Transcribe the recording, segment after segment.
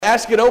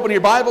Ask you to open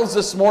your Bibles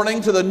this morning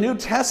to the New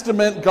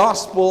Testament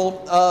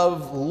Gospel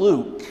of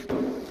Luke.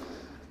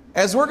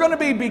 As we're going to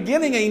be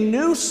beginning a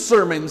new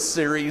sermon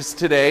series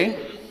today,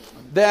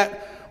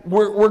 that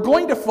we're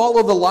going to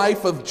follow the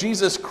life of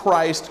Jesus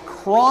Christ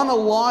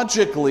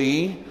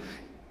chronologically.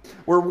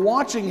 We're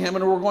watching him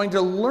and we're going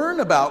to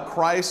learn about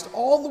Christ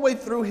all the way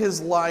through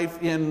his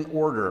life in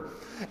order.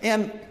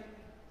 And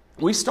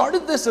we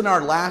started this in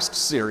our last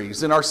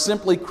series, in our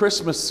Simply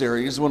Christmas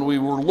series, when we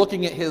were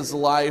looking at his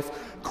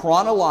life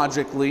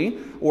chronologically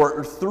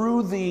or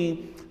through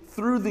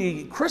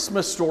the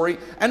Christmas story,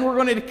 and we're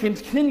going to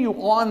continue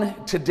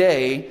on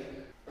today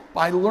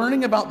by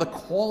learning about the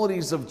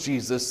qualities of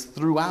Jesus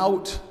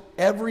throughout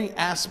every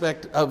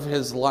aspect of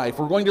his life.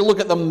 We're going to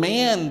look at the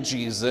man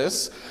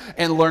Jesus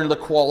and learn the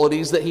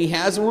qualities that he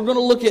has, and we're going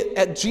to look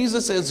at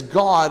Jesus as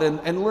God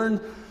and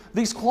learn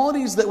these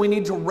qualities that we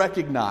need to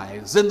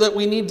recognize and that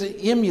we need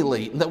to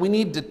emulate and that we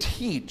need to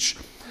teach.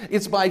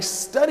 It's by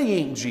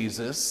studying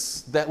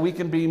Jesus that we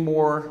can be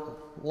more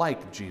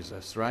like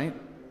Jesus, right?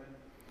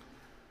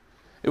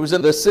 It was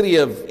in the city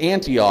of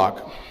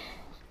Antioch.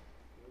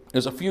 It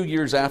was a few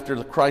years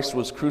after Christ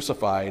was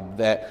crucified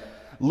that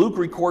Luke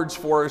records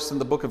for us in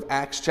the book of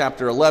Acts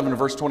chapter 11,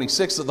 verse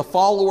 26, that the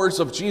followers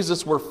of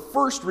Jesus were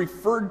first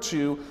referred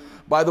to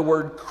by the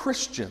word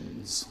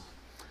Christians.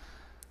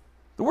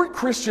 The word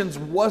Christians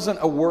wasn't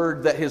a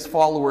word that his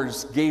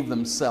followers gave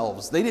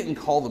themselves. They didn't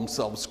call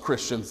themselves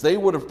Christians. They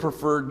would have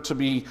preferred to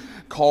be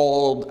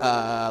called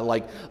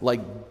like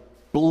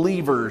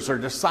believers or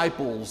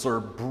disciples or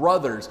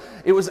brothers.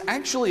 It was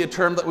actually a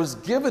term that was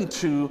given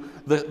to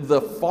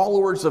the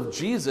followers of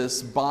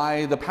Jesus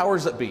by the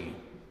powers that be,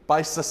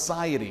 by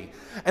society.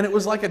 And it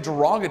was like a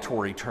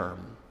derogatory term.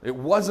 It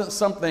wasn't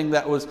something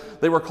that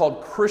they were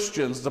called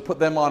Christians to put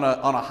them on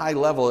a high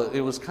level. It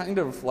was kind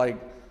of like,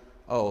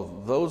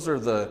 oh, those are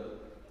the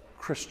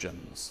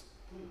Christians.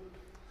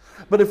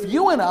 But if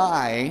you and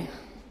I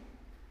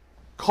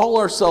call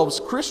ourselves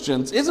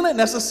Christians, isn't it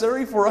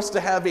necessary for us to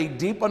have a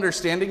deep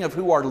understanding of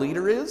who our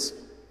leader is?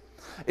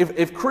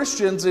 If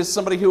Christians is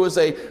somebody who is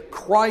a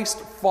Christ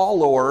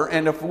follower,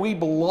 and if we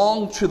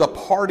belong to the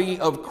party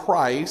of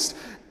Christ,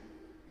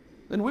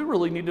 then we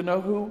really need to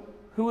know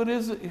who it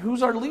is,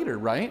 who's our leader,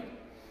 right?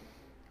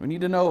 We need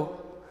to know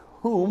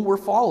whom we're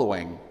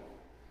following.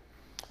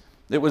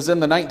 It was in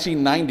the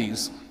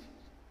 1990s.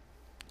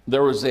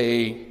 There was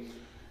a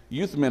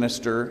youth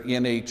minister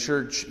in a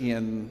church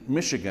in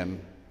Michigan,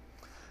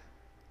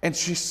 and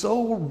she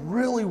so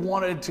really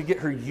wanted to get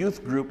her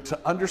youth group to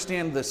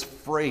understand this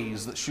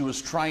phrase that she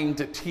was trying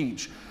to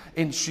teach,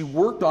 and she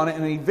worked on it,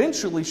 and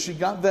eventually she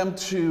got them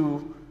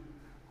to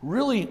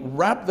really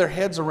wrap their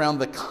heads around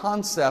the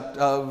concept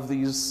of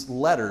these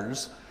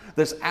letters,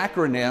 this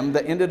acronym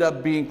that ended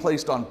up being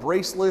placed on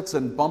bracelets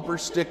and bumper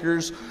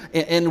stickers.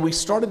 And we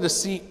started to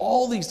see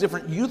all these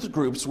different youth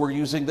groups were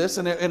using this,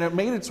 and it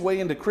made its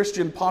way into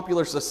Christian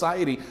popular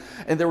society.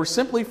 And there were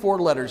simply four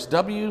letters,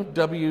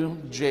 WWJD,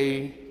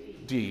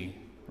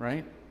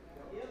 right?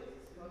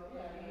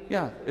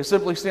 Yeah, it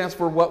simply stands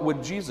for what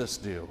would Jesus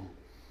do?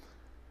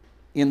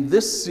 In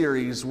this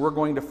series, we're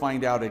going to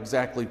find out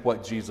exactly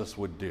what Jesus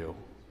would do.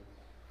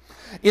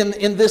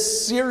 In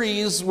this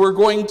series, we're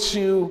going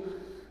to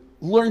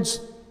learn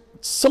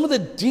some of the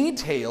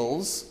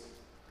details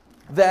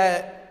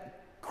that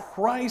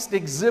Christ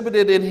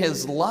exhibited in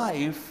his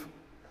life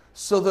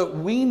so that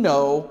we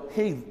know,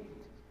 hey,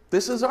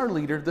 this is our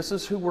leader, this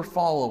is who we're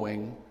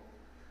following.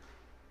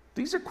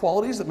 These are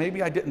qualities that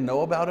maybe I didn't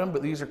know about him,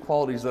 but these are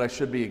qualities that I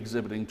should be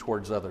exhibiting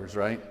towards others,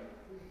 right?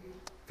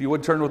 If you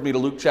would turn with me to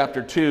Luke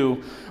chapter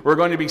 2, we're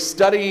going to be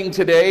studying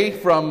today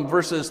from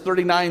verses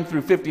 39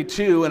 through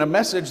 52 in a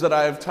message that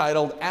I've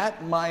titled,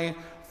 At My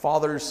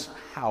Father's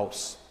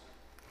House.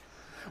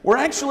 We're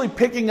actually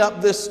picking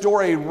up this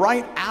story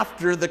right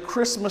after the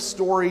Christmas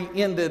story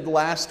ended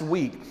last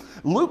week.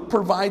 Luke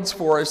provides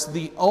for us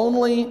the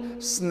only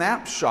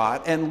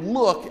snapshot and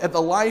look at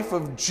the life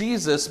of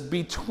Jesus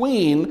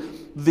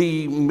between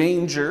the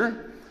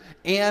manger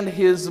and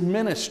his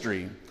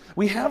ministry.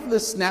 We have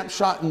this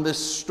snapshot in this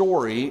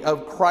story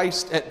of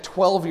Christ at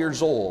 12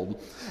 years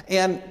old,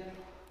 and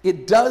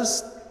it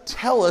does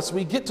tell us,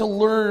 we get to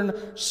learn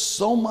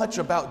so much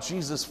about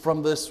Jesus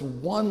from this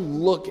one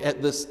look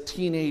at this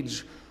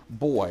teenage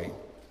boy.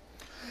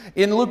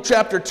 In Luke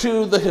chapter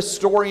 2, the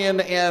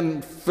historian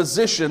and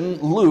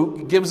physician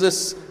Luke gives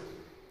us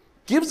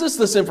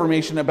this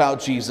information about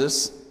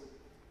Jesus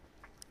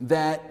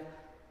that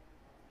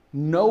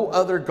no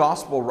other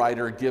gospel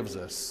writer gives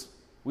us.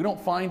 We don't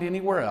find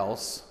anywhere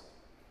else,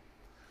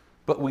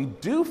 but we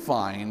do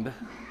find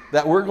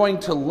that we're going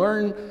to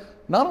learn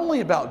not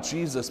only about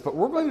Jesus, but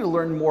we're going to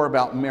learn more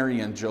about Mary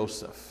and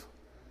Joseph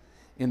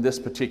in this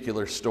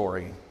particular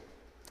story.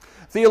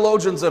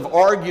 Theologians have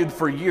argued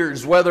for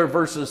years whether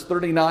verses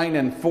 39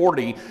 and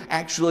 40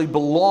 actually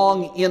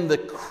belong in the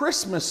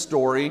Christmas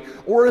story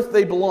or if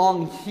they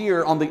belong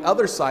here on the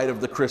other side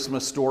of the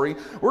Christmas story.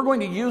 We're going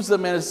to use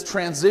them as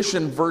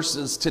transition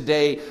verses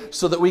today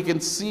so that we can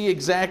see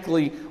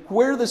exactly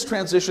where this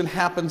transition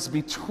happens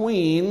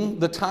between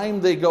the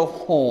time they go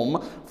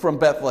home from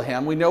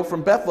Bethlehem. We know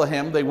from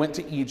Bethlehem they went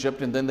to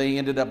Egypt and then they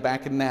ended up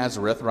back in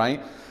Nazareth,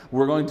 right?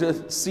 We're going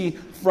to see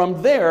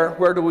from there,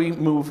 where do we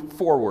move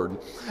forward?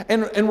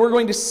 And we're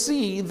going to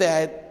see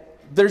that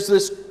there's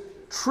this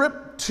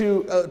trip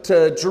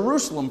to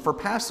Jerusalem for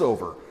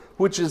Passover,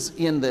 which is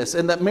in this,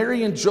 and that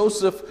Mary and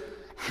Joseph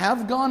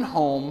have gone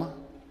home.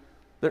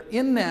 They're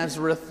in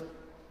Nazareth,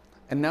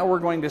 and now we're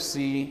going to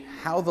see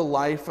how the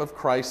life of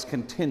Christ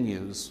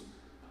continues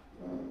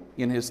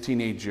in his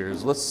teenage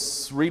years.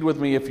 Let's read with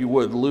me, if you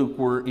would, Luke.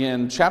 We're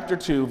in chapter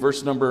 2,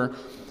 verse number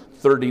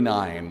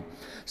 39.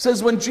 It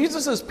says, when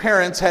Jesus'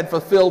 parents had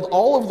fulfilled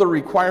all of the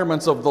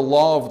requirements of the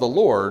law of the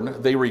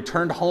Lord, they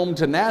returned home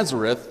to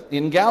Nazareth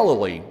in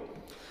Galilee.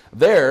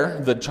 There,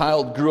 the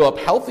child grew up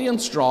healthy and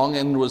strong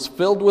and was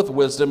filled with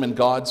wisdom, and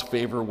God's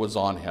favor was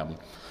on him.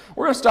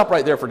 We're going to stop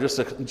right there for just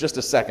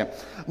a second.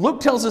 Luke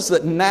tells us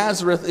that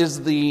Nazareth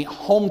is the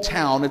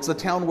hometown. It's the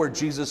town where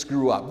Jesus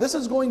grew up. This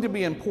is going to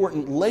be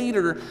important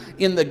later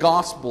in the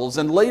Gospels,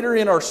 and later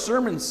in our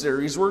sermon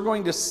series, we're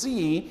going to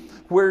see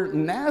where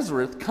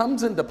Nazareth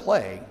comes into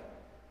play.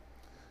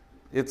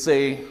 It's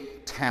a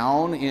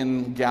town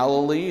in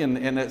Galilee,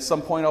 and at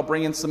some point I'll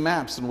bring in some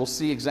maps and we'll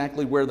see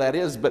exactly where that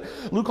is. But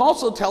Luke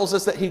also tells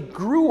us that he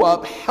grew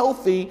up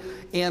healthy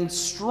and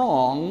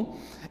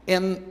strong,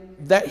 and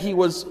that he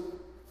was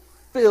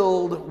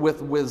filled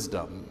with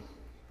wisdom.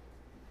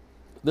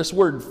 This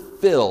word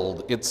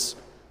filled, it's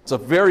a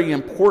very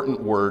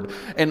important word,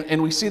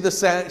 and we see the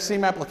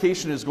same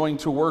application is going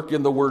to work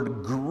in the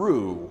word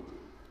grew.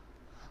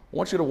 I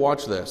want you to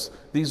watch this.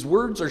 These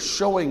words are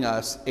showing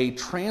us a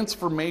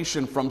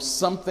transformation from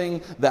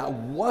something that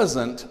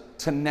wasn't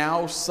to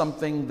now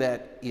something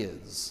that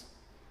is.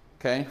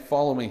 Okay,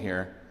 follow me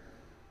here.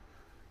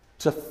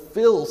 To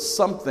fill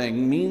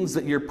something means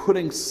that you're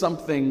putting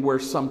something where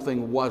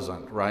something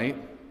wasn't, right?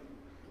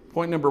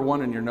 Point number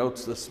 1 in your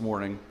notes this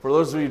morning. For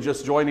those of you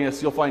just joining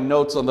us, you'll find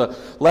notes on the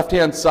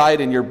left-hand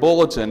side in your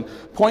bulletin.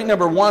 Point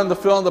number 1, the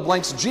fill in the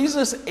blanks.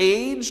 Jesus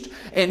aged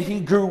and he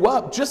grew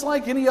up just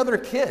like any other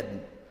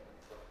kid.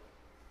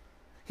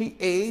 He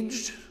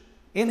aged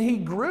and he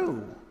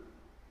grew,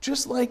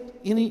 just like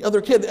any other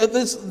kid.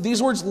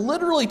 These words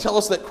literally tell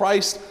us that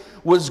Christ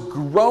was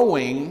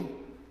growing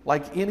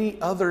like any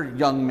other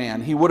young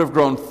man. He would have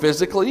grown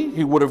physically,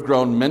 he would have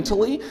grown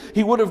mentally,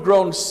 he would have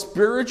grown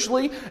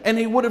spiritually, and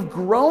he would have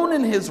grown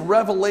in his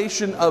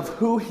revelation of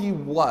who he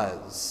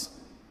was.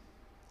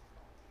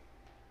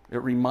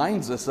 It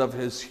reminds us of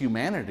his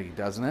humanity,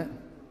 doesn't it?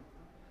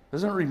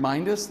 Doesn't it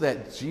remind us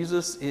that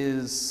Jesus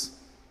is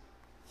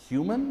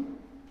human?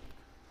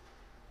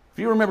 If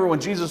you remember when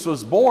Jesus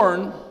was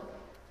born,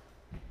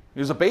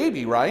 he was a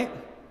baby, right?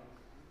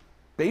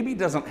 Baby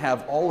doesn't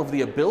have all of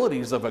the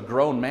abilities of a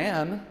grown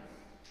man.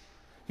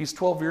 He's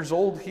 12 years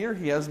old here.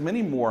 He has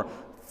many more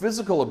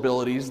physical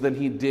abilities than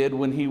he did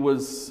when he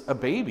was a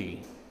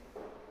baby.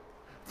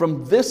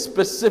 From this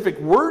specific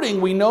wording,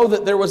 we know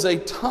that there was a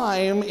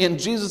time in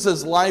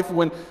Jesus' life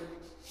when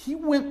he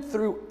went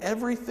through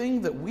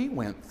everything that we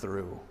went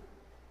through.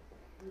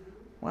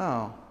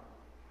 Wow.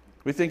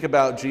 We think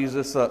about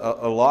Jesus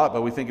a lot,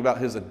 but we think about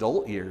his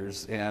adult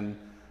years. And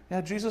yeah,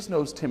 Jesus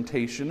knows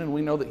temptation, and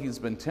we know that he's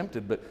been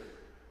tempted. But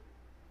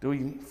do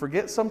we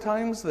forget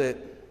sometimes that,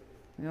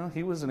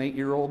 he was an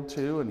 8-year-old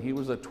too, and he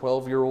was a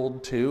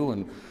 12-year-old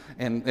too,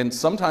 and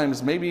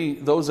sometimes maybe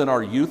those in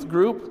our youth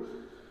group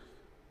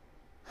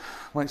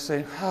might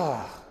say,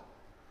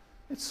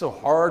 it's so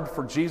hard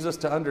for Jesus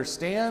to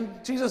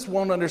understand. Jesus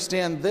won't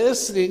understand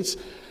this.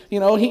 He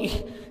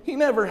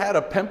never had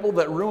a pimple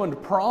that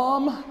ruined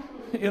prom.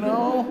 He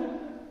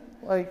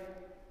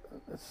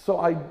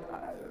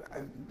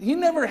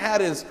never had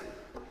his,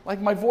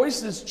 my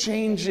voice is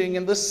changing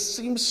and this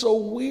seems so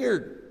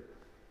weird.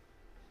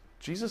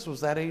 Jesus was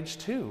that age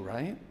too,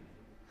 right?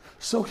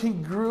 So he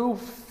grew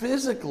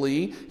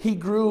physically, he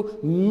grew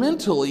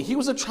mentally. He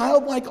was a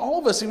child like all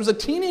of us. He was a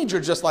teenager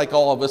just like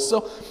all of us.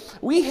 So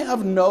we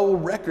have no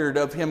record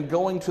of him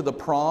going to the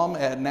prom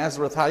at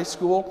Nazareth High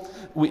School.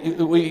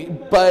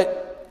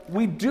 But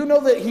we do know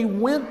that he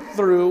went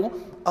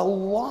through a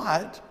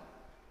lot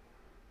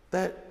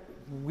that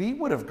we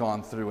would have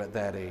gone through at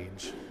that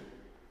age.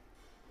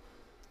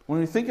 When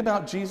we think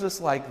about Jesus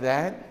like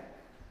that,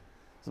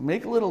 does it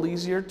make it a little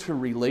easier to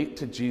relate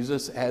to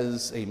Jesus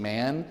as a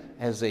man,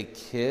 as a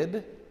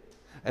kid,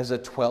 as a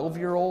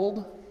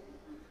 12-year-old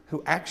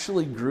who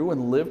actually grew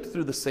and lived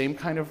through the same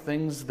kind of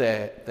things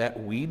that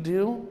we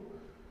do?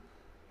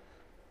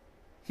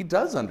 He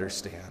does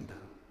understand.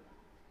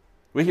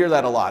 We hear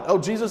that a lot. Oh,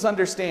 Jesus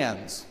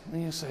understands.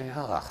 And you say,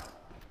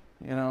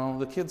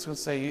 the kids would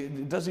say,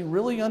 does he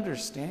really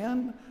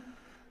understand?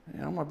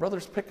 My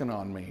brother's picking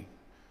on me.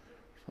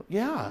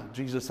 Yeah,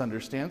 Jesus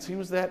understands. He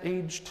was that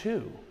age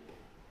too,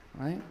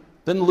 right?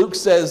 Then Luke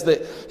says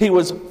that he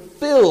was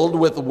filled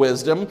with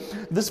wisdom.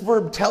 This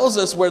verb tells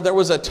us where there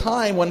was a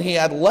time when he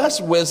had less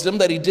wisdom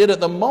that he did at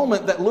the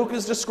moment that Luke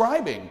is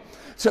describing.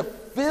 To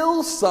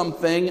fill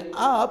something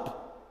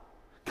up,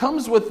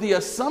 comes with the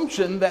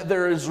assumption that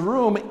there is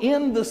room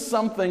in the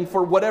something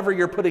for whatever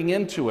you're putting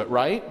into it,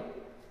 right?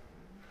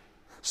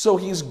 So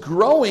he's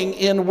growing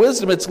in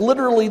wisdom. It's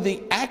literally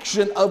the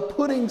action of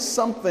putting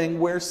something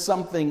where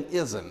something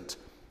isn't,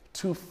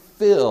 to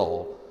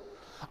fill.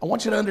 I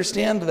want you to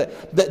understand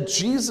that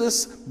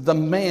Jesus, the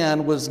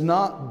man, was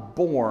not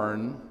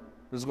born,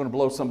 this is going to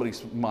blow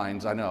somebody's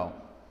minds, I know.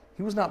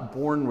 He was not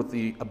born with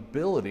the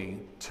ability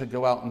to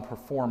go out and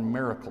perform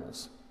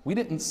miracles. We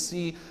didn't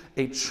see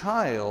a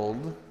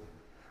child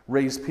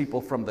raise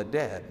people from the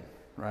dead,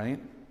 right?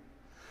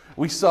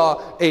 We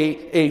saw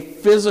a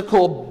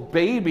physical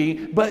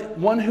baby, but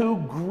one who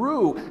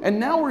grew. And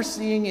now we're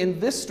seeing in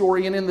this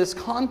story and in this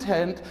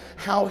content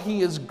how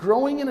he is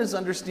growing in his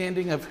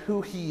understanding of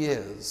who he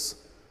is.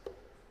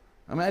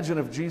 Imagine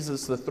if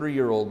Jesus, the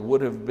 3-year-old,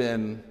 would have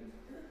been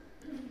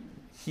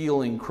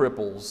healing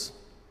cripples.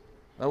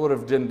 That would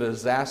have been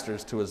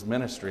disasters to his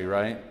ministry,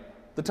 right?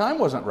 The time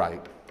wasn't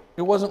right.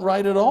 It wasn't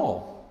right at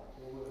all.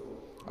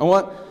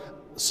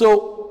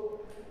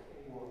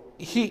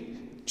 He,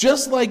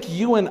 just like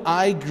you and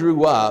I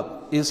grew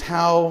up, is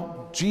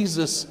how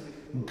Jesus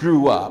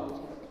grew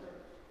up.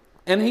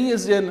 And he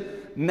is in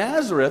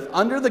Nazareth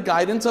under the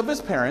guidance of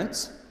his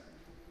parents.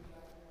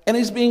 And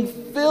he's being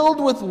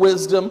filled with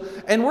wisdom.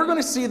 And we're going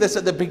to see this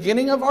at the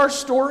beginning of our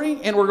story,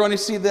 and we're going to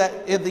see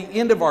that at the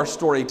end of our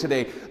story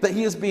today, that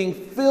he is being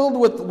filled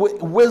with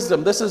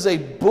wisdom. This is a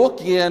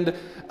bookend,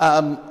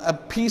 a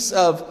piece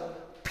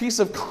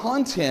of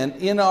content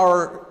in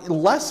our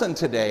lesson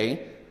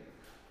today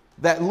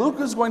that Luke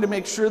is going to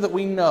make sure that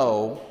we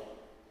know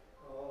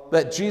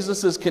that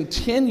Jesus is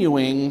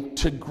continuing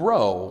to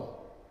grow.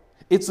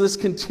 It's this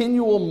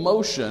continual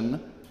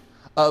motion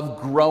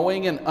of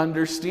growing and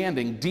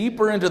understanding.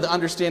 Deeper into the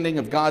understanding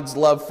of God's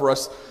love for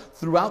us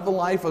throughout the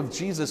life of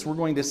Jesus, we're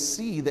going to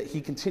see that he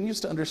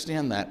continues to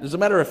understand that. As a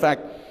matter of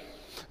fact,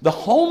 the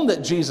home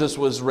that Jesus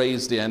was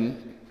raised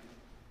in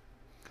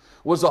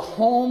was a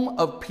home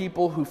of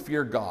people who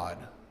fear God.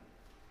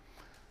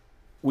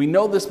 We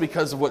know this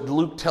because of what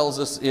Luke tells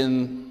us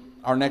in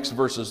our next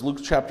verses. Luke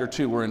chapter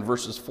 2, we're in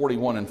verses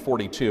 41 and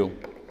 42.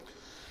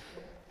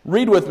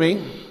 Read with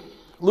me.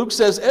 Luke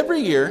says,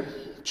 every year,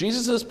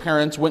 Jesus'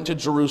 parents went to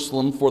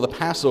Jerusalem for the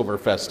Passover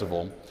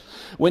festival.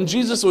 When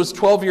Jesus was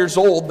 12 years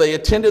old, they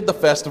attended the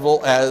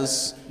festival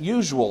as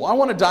usual. I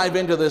want to dive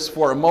into this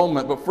for a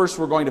moment, but first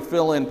we're going to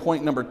fill in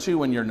point number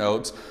 2 in your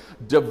notes.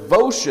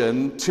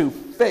 Devotion to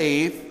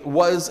faith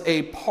was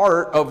a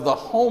part of the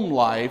home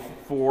life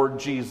for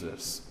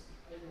Jesus.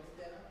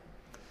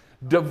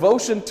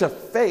 Devotion to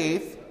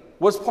faith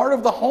was part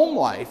of the home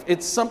life.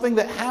 It's something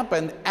that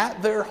happened at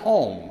their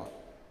home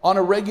on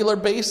a regular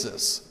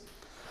basis.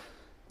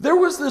 There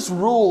was this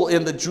rule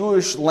in the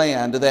Jewish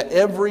land that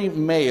every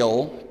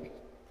male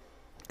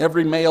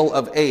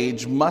of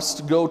age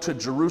must go to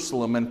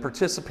Jerusalem and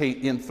participate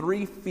in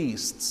 3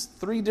 feasts,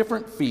 3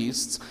 different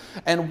feasts,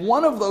 and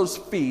one of those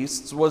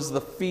feasts was the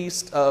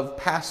feast of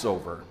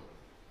Passover.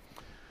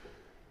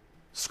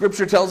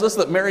 Scripture tells us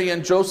that Mary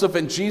and Joseph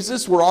and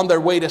Jesus were on their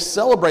way to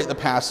celebrate the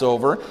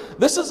Passover.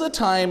 This is a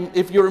time,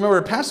 if you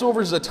remember, Passover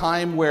is a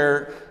time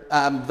where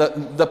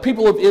the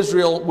people of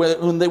Israel,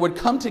 when they would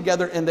come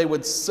together and they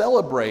would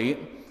celebrate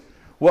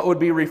what would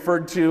be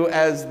referred to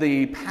as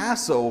the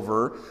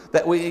Passover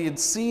that we had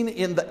seen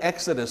in the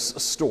Exodus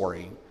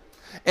story.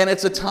 And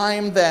it's a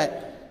time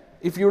that,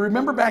 if you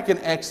remember back in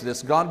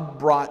Exodus, God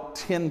brought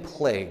 10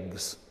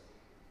 plagues.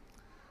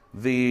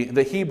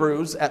 The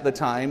Hebrews at the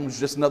time was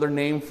just another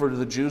name for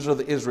the Jews or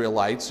the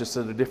Israelites, just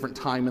at a different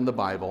time in the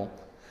Bible.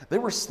 They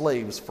were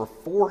slaves for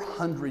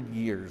 400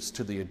 years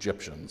to the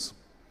Egyptians.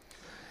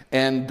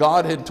 And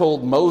God had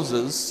told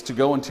Moses to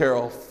go and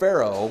tell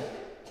Pharaoh,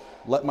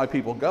 let my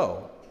people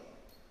go.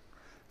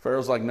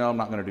 Pharaoh's like, no, I'm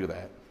not going to do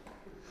that.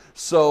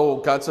 So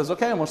God says,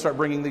 okay, I'm going to start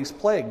bringing these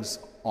plagues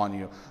on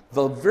you.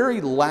 The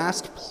very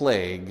last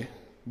plague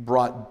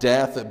brought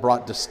death, it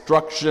brought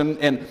destruction.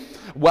 And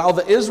while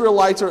the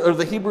Israelites or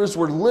the Hebrews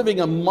were living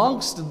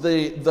amongst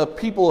the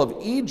people of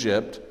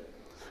Egypt,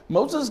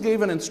 Moses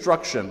gave an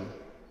instruction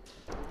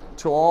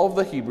to all of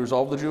the Hebrews,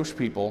 all of the Jewish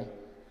people,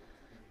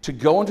 to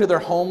go into their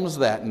homes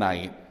that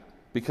night,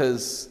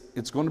 because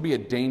it's going to be a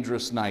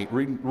dangerous night.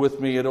 Read with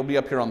me, it'll be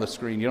up here on the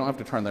screen. You don't have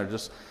to turn there,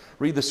 just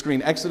read the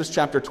screen. Exodus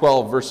chapter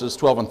 12, verses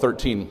 12 and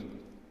 13.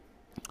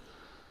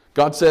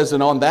 God says,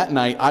 and on that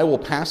night I will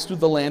pass through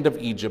the land of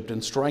Egypt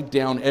and strike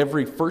down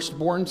every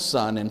firstborn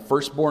son and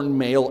firstborn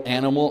male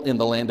animal in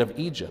the land of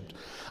Egypt.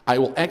 I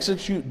will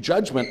execute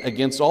judgment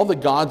against all the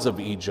gods of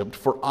Egypt,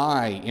 for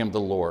I am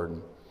the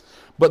Lord.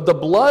 But the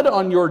blood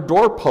on your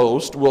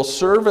doorpost will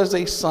serve as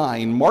a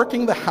sign,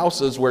 marking the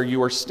houses where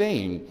you are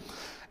staying.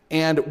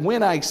 And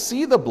when I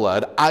see the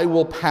blood, I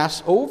will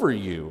pass over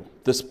you.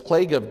 This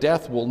plague of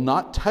death will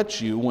not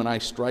touch you when I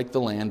strike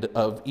the land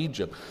of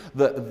Egypt.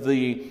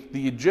 The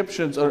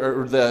Egyptians,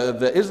 or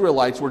the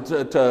Israelites, were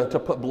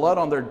to put blood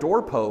on their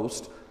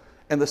doorpost,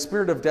 and the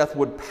spirit of death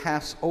would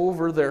pass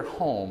over their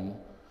home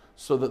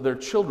so that their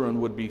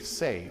children would be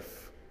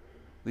safe.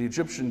 The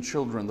Egyptian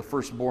children, the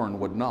firstborn,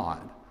 would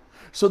not.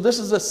 So this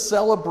is a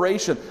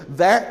celebration.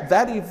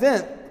 That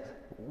event,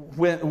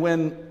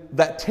 when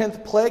that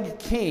 10th plague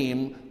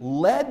came,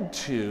 led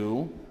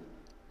to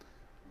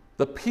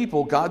the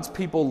people, God's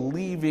people,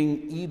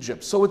 leaving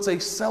Egypt. So it's a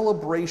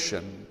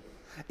celebration.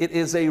 It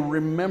is a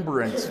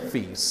remembrance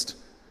feast.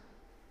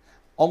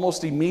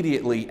 Almost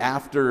immediately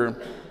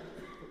after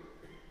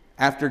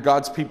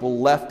God's people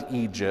left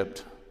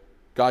Egypt,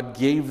 God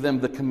gave them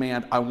the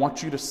command, I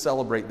want you to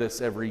celebrate this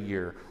every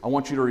year. I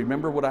want you to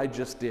remember what I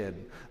just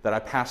did, that I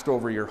passed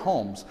over your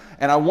homes.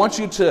 And I want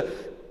you to,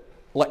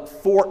 like,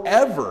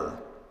 forever,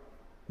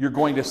 you're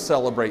going to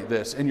celebrate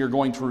this and you're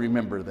going to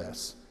remember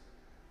this.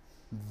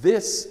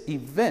 This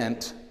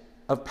event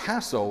of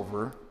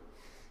Passover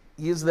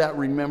is that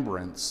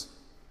remembrance.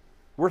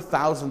 We're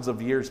thousands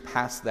of years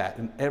past that,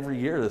 and every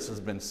year this has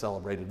been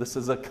celebrated. This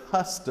is a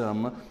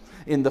custom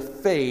in the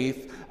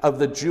faith of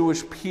the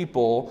Jewish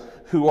people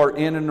who are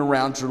in and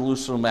around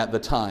Jerusalem at the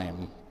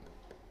time.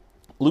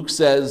 Luke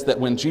says that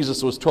when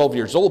Jesus was 12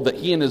 years old, that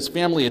he and his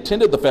family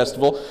attended the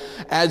festival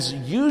as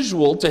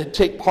usual to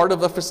take part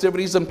of the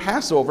festivities in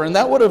Passover. And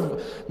that would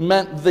have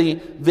meant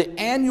the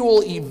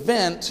annual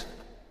event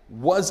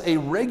was a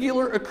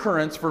regular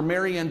occurrence for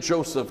Mary and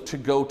Joseph to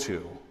go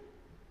to.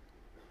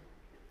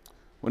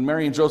 When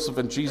Mary and Joseph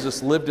and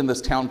Jesus lived in this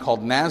town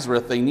called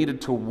Nazareth, they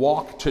needed to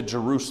walk to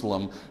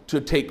Jerusalem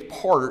to take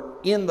part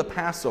in the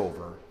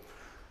Passover.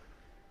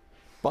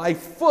 By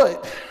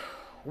foot,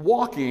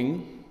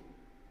 walking,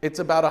 it's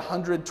about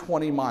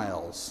 120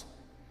 miles.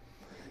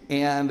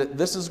 And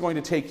this is going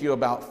to take you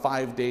about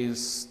 5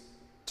 days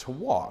to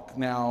walk.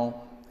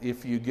 Now,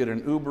 if you get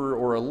an Uber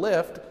or a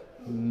Lyft,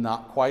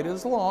 not quite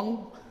as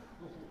long,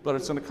 but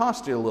it's going to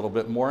cost you a little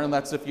bit more, and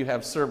that's if you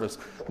have service.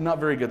 Not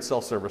very good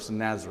cell service in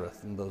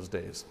Nazareth in those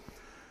days.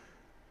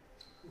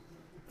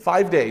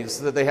 5 days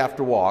that they have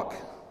to walk,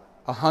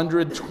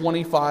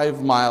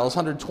 125 miles,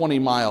 120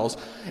 miles.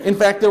 In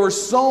fact, there were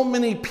so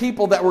many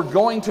people that were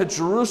going to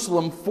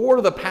Jerusalem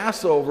for the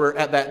Passover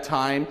at that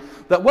time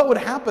that what would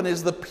happen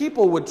is the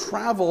people would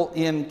travel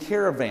in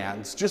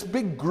caravans. Just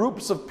big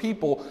groups of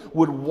people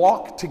would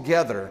walk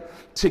together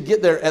to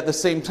get there at the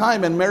same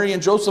time, and Mary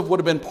and Joseph would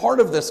have been part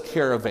of this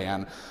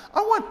caravan.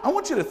 I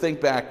want you to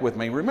think back with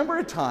me. Remember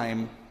a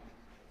time,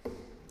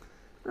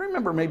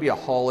 remember maybe a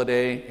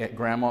holiday at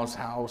grandma's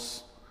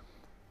house?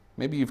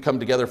 Maybe you've come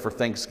together for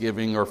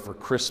Thanksgiving or for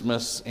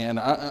Christmas, and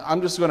I'm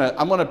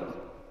going to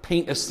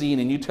paint a scene,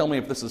 and you tell me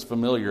if this is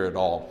familiar at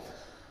all.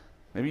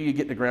 Maybe you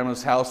get to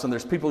grandma's house and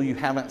there's people you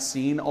haven't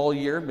seen all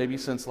year, maybe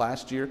since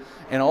last year,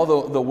 and all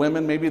the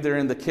women, maybe they're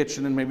in the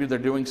kitchen and maybe they're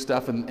doing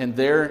stuff, and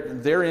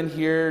they're in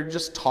here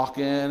just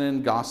talking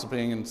and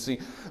gossiping and see.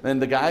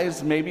 And the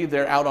guys, maybe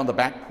they're out on the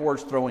back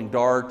porch throwing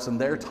darts and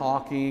they're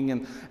talking,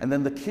 and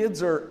then the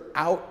kids are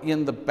out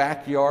in the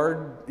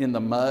backyard in the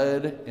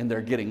mud and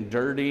they're getting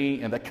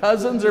dirty, and the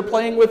cousins are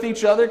playing with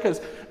each other because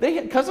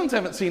cousins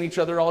haven't seen each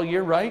other all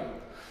year, right?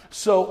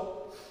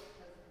 So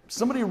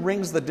somebody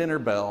rings the dinner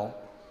bell.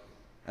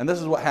 And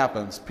this is what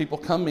happens. People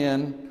come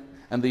in,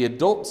 and the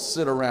adults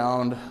sit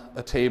around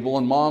a table,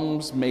 and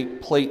moms make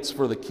plates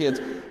for the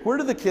kids. Where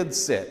do the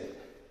kids sit?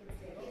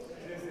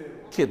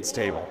 Kids'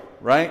 table,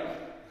 right?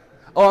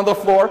 On the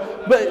floor.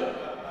 But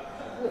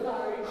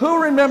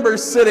who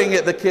remembers sitting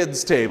at the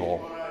kids'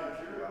 table?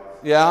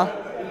 Yeah?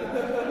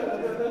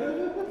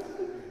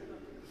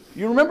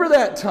 You remember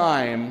that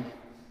time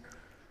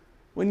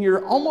when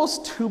you're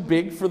almost too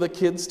big for the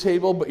kids'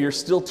 table, but you're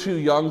still too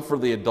young for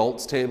the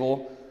adults'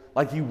 table?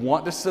 Like you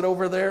want to sit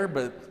over there,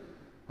 but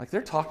like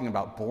they're talking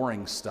about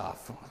boring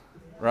stuff,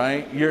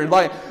 right?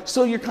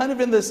 So you're kind of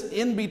in this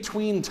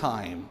in-between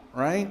time,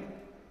 right?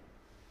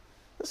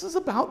 This is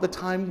about the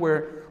time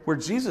where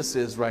Jesus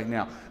is right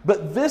now.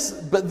 But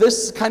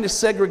this kind of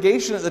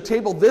segregation at the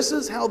table, this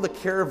is how the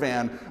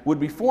caravan would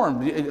be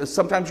formed.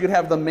 Sometimes you'd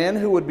have the men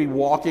who would be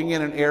walking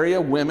in an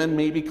area, women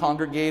maybe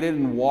congregated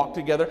and walk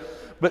together.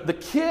 But the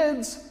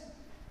kids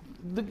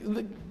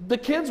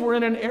were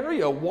in an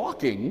area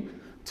walking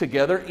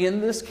together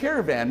in this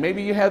caravan.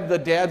 Maybe you had the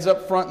dads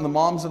up front and the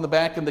moms in the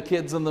back and the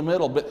kids in the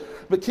middle.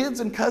 But kids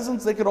and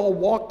cousins, they could all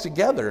walk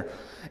together.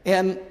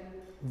 And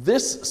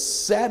this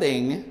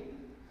setting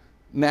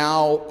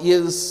now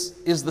is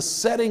the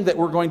setting that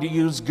we're going to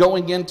use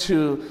going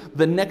into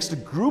the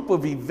next group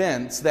of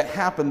events that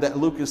happened that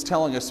Luke is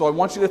telling us. So I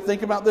want you to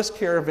think about this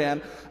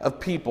caravan of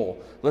people.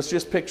 Let's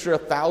just picture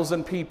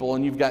 1,000 people,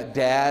 and you've got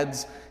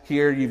dads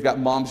here, you've got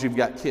moms, you've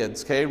got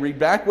kids. Okay, read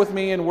back with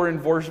me, and we're in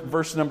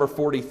verse number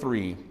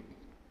 43.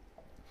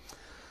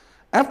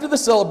 After the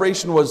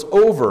celebration was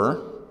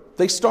over,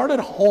 they started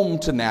home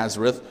to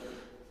Nazareth,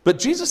 but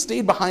Jesus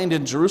stayed behind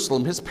in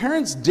Jerusalem. His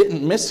parents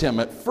didn't miss him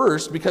at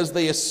first because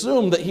they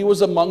assumed that he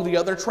was among the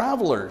other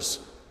travelers.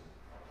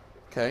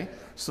 Okay,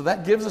 so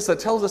that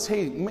tells us,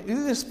 hey, maybe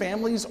these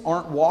families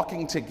aren't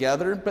walking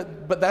together,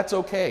 but that's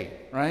okay,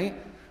 right?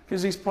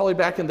 Because he's probably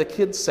back in the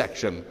kids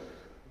section.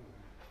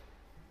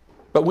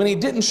 But when he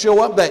didn't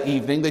show up that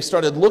evening, they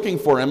started looking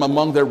for him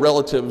among their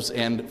relatives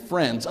and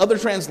friends. Other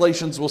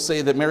translations will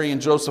say that Mary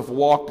and Joseph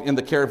walked in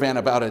the caravan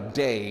about a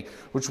day,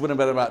 which would have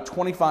been about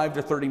 25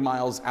 to 30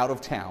 miles out of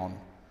town.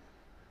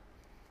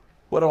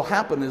 What will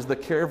happen is the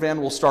caravan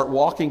will start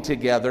walking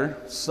together,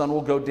 sun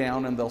will go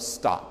down, and they'll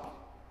stop.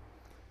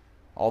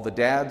 All the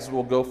dads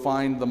will go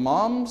find the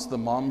moms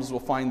will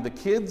find the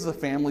kids, the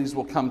families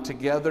will come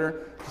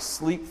together to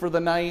sleep for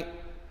the night,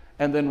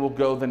 and then we'll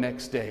go the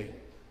next day.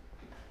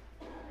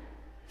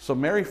 So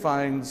Mary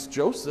finds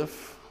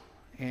Joseph,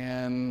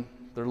 and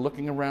they're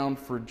looking around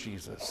for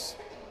Jesus.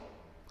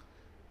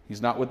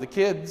 He's not with the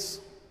kids.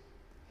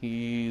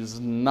 He's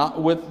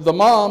not with the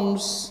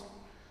moms.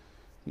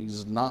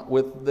 He's not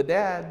with the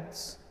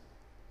dads.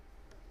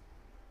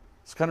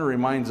 This kind of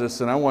reminds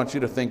us, and I want you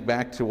to think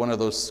back to one of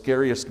those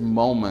scariest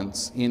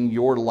moments in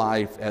your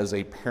life as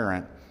a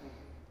parent.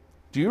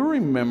 Do you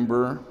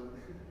remember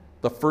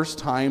the first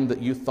time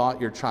that you thought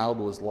your child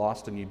was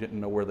lost and you didn't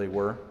know where they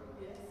were?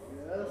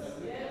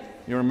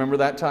 You remember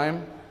that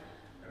time?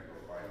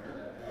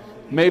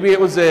 Maybe it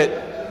was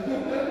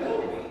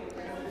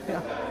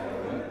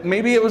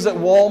Maybe it was at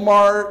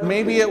Walmart.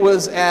 Maybe it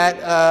was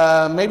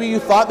at, maybe you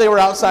thought they were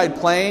outside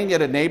playing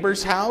at a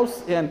neighbor's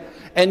house,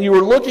 and you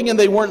were looking and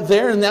they weren't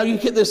there, and now you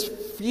get this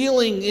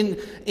feeling and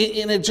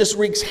it just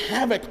wreaks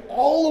havoc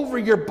all over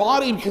your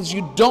body because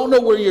you don't know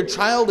where your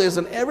child is,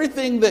 and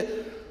everything that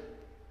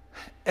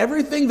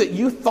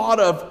you thought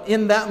of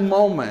in that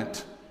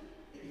moment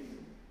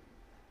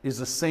is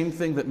the same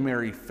thing that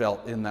Mary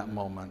felt in that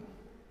moment.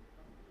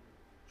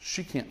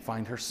 She can't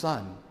find her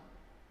son.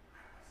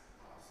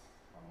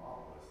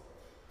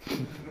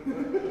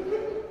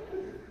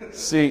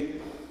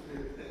 See,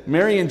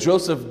 Mary and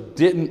Joseph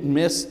didn't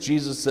miss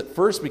Jesus at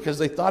first because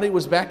they thought he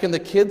was back in the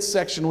kids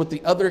section with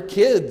the other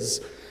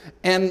kids.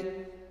 And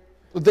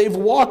they've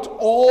walked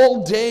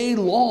all day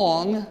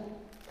long,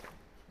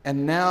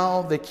 and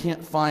now they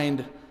can't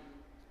find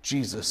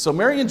Jesus. So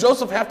Mary and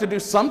Joseph have to do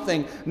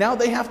something. Now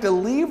they have to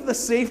leave the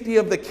safety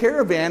of the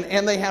caravan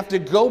and they have to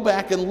go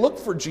back and look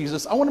for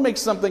Jesus. I want to make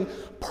something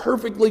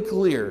perfectly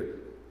clear.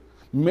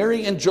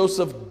 Mary and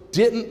Joseph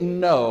didn't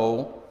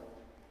know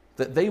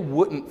that they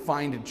wouldn't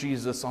find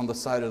Jesus on the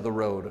side of the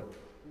road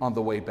on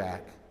the way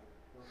back.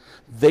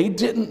 They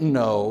didn't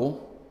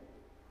know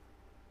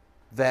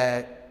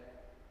that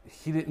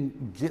he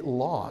didn't get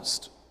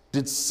lost.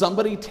 Did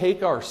somebody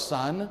take our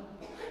son?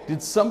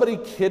 Did somebody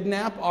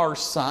kidnap our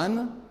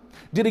son?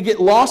 Did he get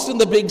lost in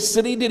the big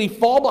city? Did he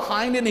fall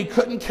behind and he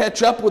couldn't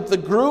catch up with the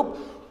group?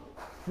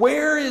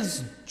 Where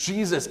is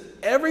Jesus?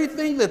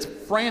 Everything that's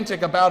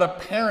frantic about a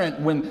parent,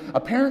 when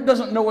a parent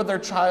doesn't know where their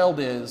child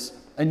is,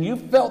 and you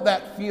felt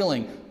that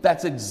feeling,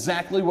 that's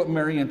exactly what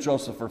Mary and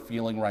Joseph are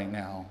feeling right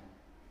now.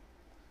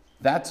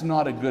 That's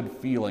not a good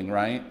feeling,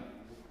 right?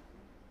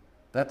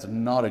 That's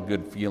not a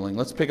good feeling.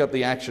 Let's pick up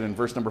the action in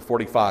verse number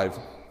 45.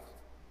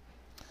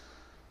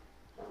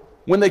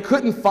 When they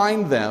couldn't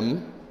find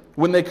him,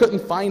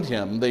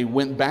 they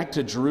went back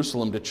to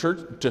Jerusalem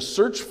to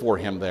search for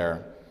him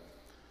there.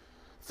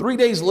 3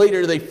 days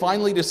later, they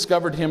finally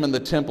discovered him in the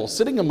temple,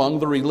 sitting among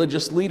the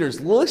religious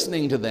leaders,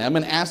 listening to them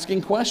and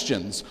asking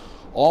questions.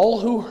 All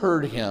who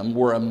heard him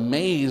were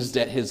amazed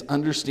at his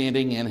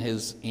understanding and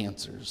his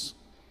answers.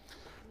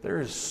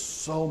 There is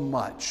so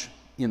much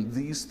in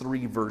these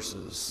 3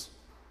 verses.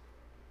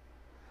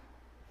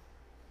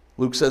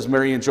 Luke says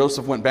Mary and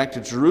Joseph went back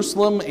to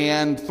Jerusalem,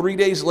 and 3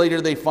 days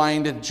later they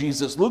find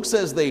Jesus. Luke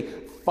says they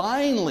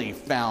finally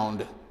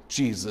found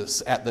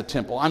Jesus at the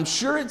temple. I'm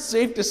sure it's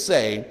safe to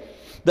say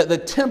that the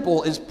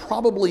temple is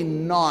probably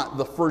not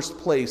the first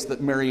place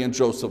that Mary and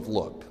Joseph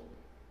looked.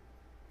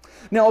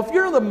 Now, if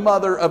you're the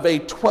mother of a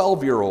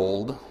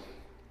 12-year-old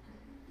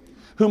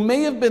who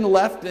may have been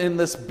left in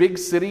this big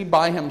city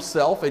by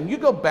himself, and you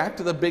go back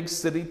to the big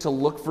city to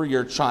look for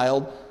your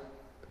child,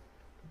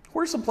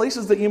 where are some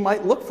places that you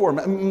might look for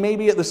him?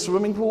 Maybe at the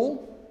swimming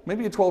pool.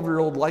 Maybe a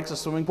 12-year-old likes a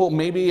swimming pool.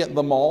 Maybe at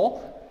the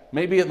mall.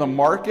 Maybe at the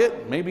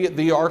market. Maybe at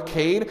the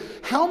arcade.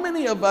 How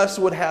many of us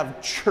would have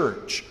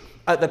church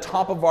at the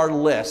top of our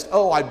list?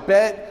 Oh, I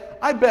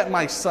bet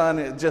my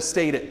son just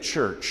stayed at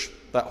church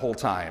that whole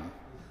time.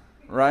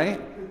 Right?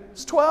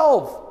 It's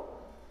 12.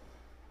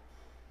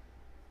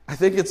 I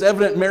think it's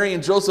evident Mary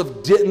and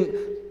Joseph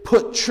didn't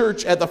put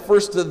church at the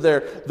first of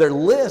their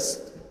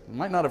list. It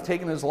might not have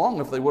taken as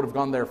long if they would have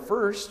gone there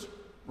first,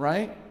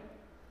 right?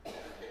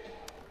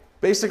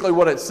 Basically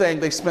what it's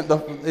saying,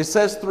 it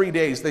says 3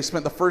 days. They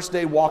spent the first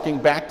day walking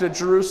back to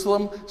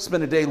Jerusalem,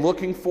 spent a day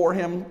looking for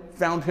him,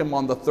 found him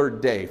on the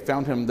 3rd day,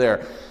 found him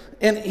there.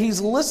 And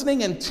he's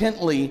listening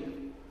intently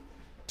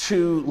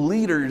to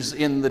leaders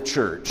in the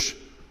church.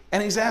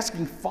 And he's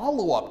asking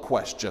follow-up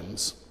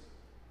questions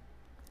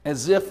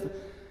as if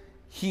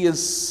he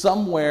is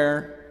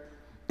somewhere.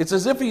 It's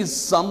as if he's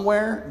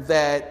somewhere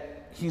that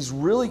he's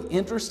really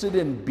interested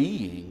in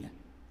being.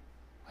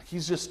 Like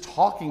he's just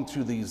talking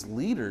to these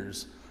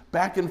leaders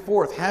back and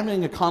forth,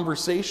 having a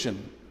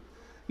conversation.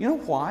 You know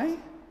why?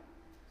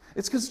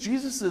 It's because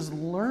Jesus is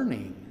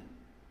learning.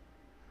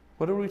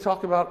 What did we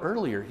talk about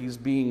earlier? He's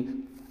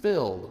being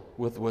filled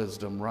with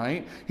wisdom,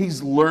 right?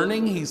 He's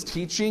learning, he's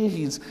teaching,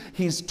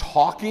 he's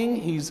talking,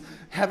 he's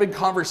having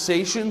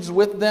conversations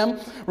with them.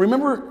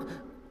 Remember,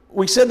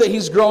 we said that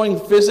he's growing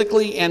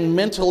physically and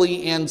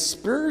mentally and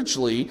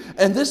spiritually,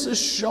 and this is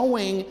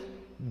showing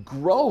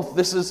growth.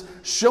 This is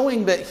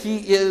showing that he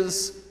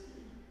is,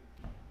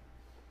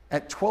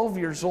 at 12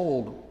 years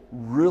old,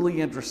 really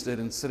interested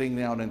in sitting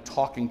down and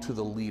talking to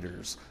the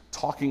leaders,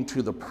 talking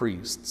to the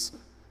priests.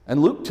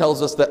 And Luke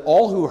tells us that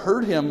all who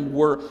heard him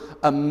were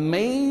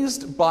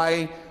amazed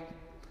by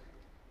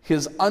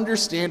his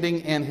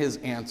understanding and his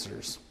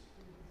answers.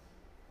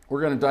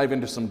 We're going to dive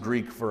into some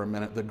Greek for a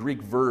minute. The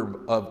Greek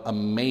verb of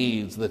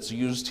amaze that's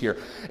used here.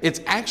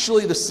 It's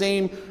actually the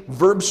same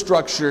verb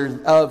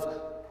structure of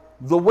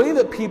the way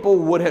that people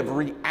would have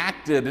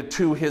reacted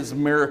to his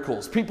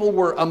miracles. People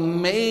were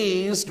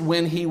amazed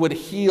when he would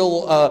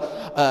heal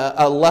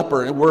a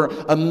leper, and were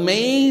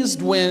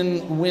amazed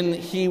when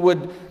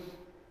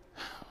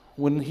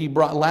he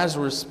brought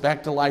Lazarus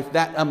back to life.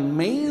 That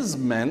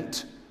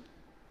amazement,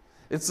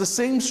 it's the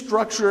same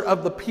structure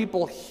of the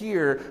people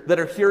here that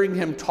are hearing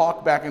him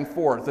talk back and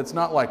forth. It's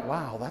not like,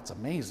 wow, that's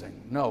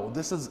amazing. No,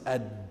 this is a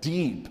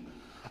deep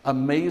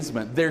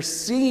amazement. They're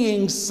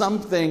seeing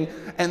something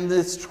in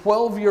this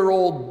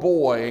 12-year-old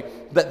boy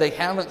that they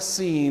haven't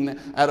seen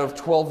out of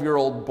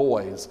 12-year-old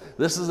boys.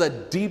 This is a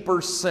deeper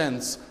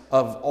sense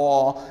of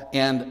awe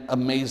and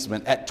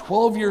amazement. At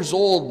 12 years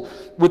old,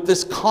 with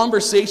this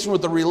conversation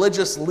with the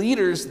religious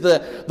leaders,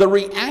 the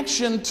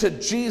reaction to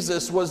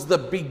Jesus was the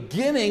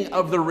beginning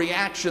of the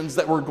reactions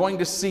that we're going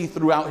to see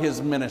throughout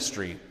his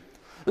ministry.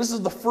 This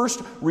is the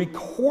first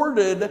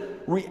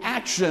recorded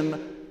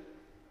reaction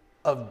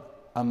of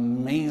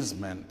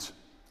amazement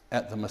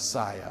at the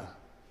Messiah.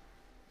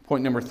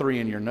 Point number 3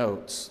 in your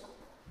notes.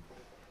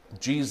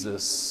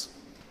 Jesus,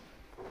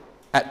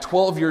 at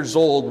 12 years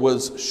old,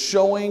 was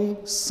showing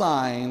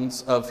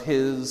signs of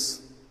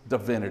his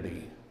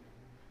divinity.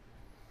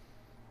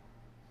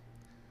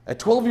 At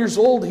 12 years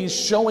old, he's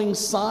showing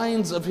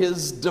signs of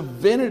his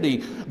divinity.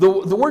 The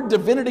word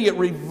divinity, it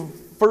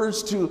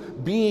refers to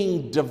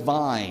being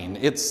divine.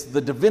 It's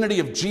the divinity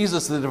of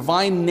Jesus, the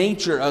divine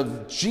nature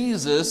of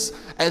Jesus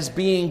as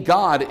being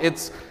God.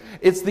 It's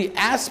the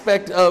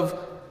aspect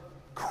of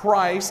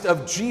Christ,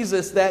 of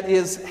Jesus, that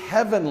is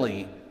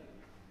heavenly.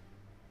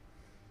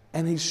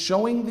 And he's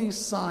showing these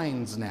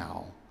signs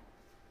now.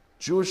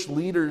 Jewish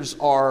leaders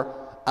are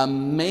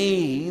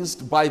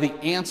amazed by the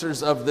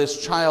answers of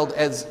this child,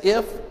 as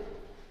if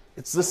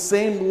it's the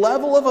same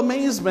level of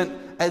amazement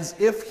as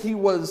if he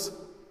was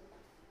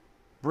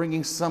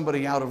bringing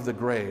somebody out of the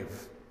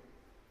grave.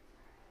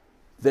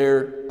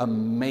 They're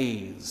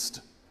amazed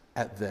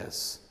at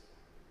this.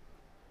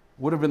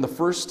 Would have been the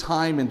first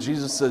time in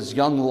Jesus'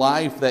 young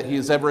life that he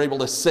is ever able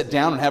to sit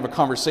down and have a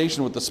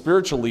conversation with the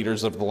spiritual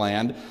leaders of the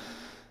land.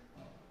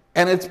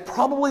 And it's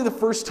probably the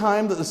first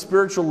time that the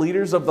spiritual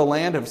leaders of the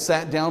land have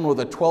sat down with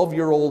a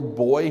 12-year-old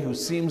boy who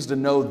seems to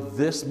know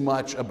this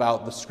much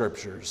about the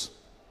scriptures.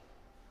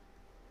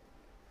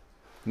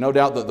 No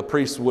doubt that the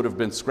priests would have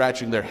been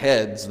scratching their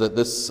heads that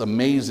this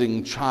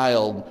amazing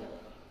child,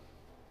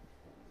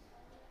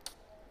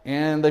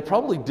 and they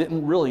probably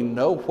didn't really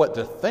know what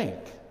to think.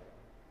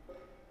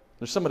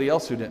 There's somebody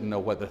else who didn't know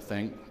what to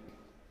think.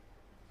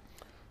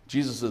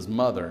 Jesus'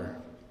 mother.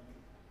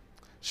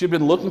 She had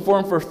been looking for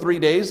him for 3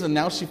 days, and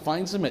now she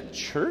finds him at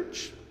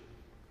church?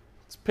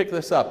 Let's pick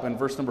this up in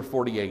verse number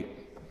 48.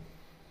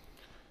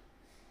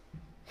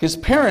 His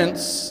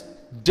parents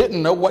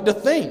didn't know what to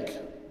think.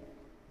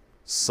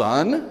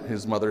 Son,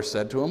 his mother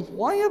said to him,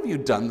 why have you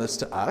done this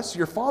to us?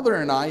 Your father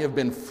and I have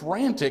been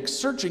frantic,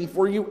 searching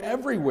for you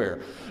everywhere.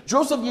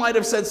 Joseph might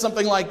have said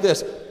something like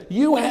this.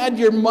 You had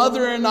your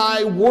mother and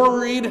I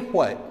worried,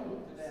 what?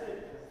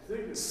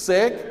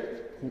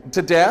 Sick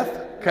to death,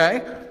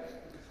 okay?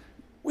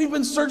 We've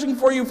been searching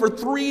for you for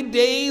 3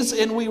 days,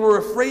 and we were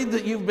afraid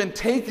that you've been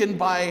taken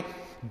by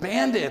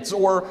bandits,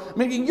 or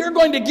maybe you're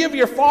going to give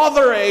your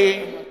father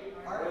a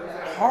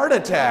heart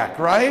attack,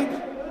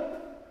 right?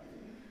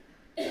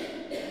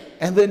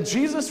 And then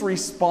Jesus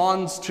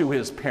responds to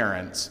his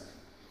parents,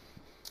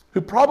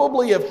 who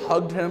probably have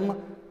hugged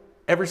him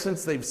ever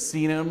since they've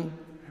seen him.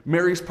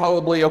 Mary's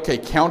probably,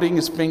 counting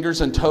his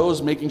fingers and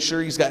toes, making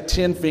sure he's got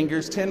 10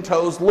 fingers, 10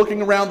 toes,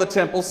 looking around the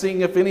temple,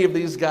 seeing if any of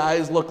these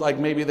guys look like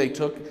maybe they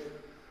took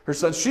her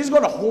son. She's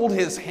going to hold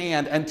his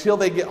hand until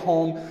they get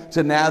home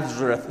to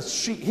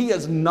Nazareth. He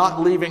is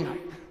not leaving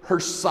her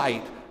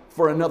sight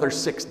for another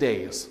 6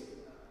 days.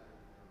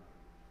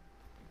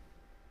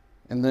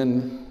 And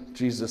then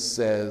Jesus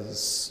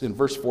says in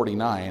verse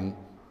 49,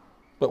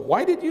 but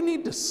why did you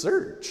need to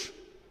search?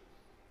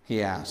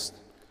 He asked.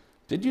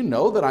 Did you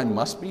know that I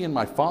must be in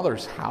my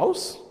Father's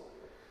house?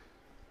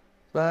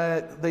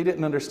 But they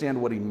didn't understand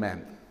what he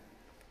meant.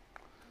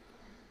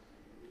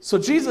 So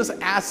Jesus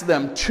asked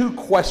them 2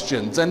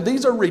 questions, and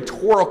these are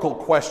rhetorical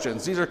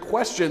questions. These are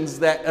questions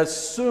that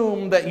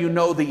assume that you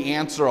know the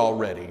answer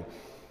already.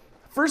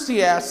 First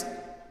he asked,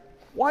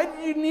 why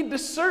do you need to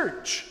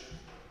search?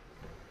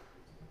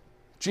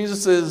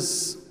 Jesus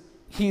is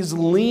he's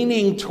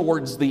leaning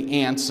towards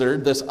the answer,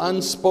 this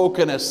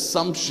unspoken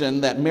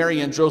assumption that Mary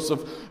and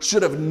Joseph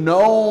should have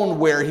known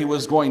where he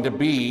was going to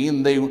be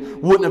and they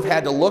wouldn't have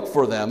had to look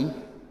for them.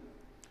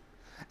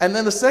 And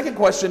then the second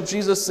question,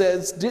 Jesus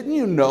says, didn't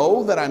you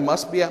know that I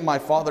must be at my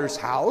Father's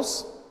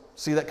house?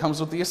 See, that comes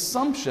with the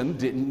assumption,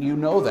 didn't you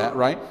know that,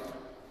 right?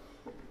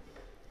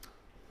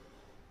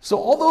 So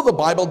although the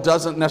Bible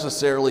doesn't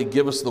necessarily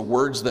give us the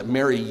words that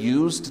Mary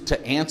used to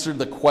answer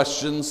the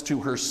questions to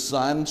her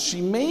son,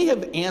 she may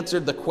have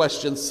answered the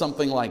question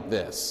something like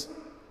this.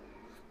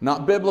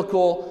 Not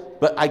biblical,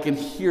 but I can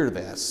hear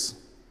this.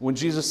 When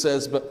Jesus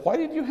says, but why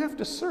did you have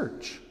to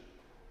search?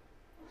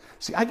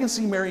 See, I can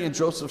see Mary and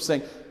Joseph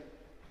saying,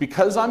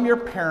 because I'm your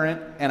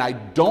parent and I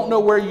don't know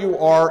where you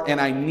are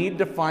and I need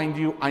to find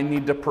you, I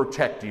need to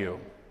protect you.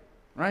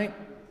 Right?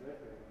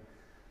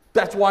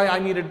 That's why I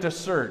needed to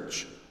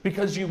search.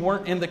 Because you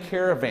weren't in the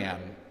caravan.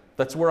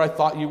 That's where I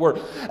thought you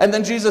were. And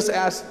then Jesus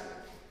asked,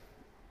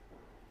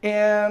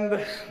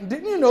 and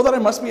didn't you know that I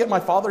must be at my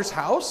Father's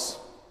house?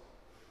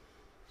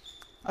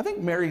 I think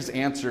Mary's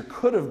answer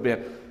could have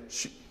been,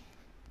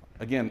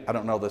 again, I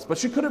don't know this, but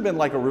she could have been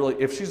like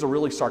if she's a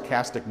really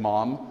sarcastic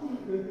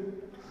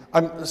mom.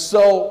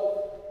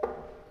 So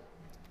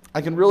I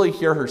can really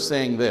hear her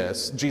saying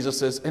this. Jesus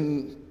says,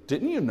 and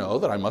didn't you know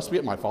that I must be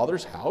at my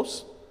Father's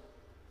house?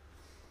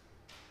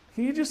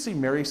 Can you just see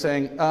Mary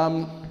saying,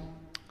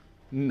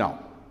 no.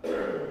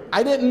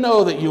 I didn't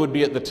know that you would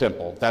be at the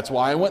temple. That's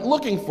why I went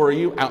looking for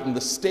you out in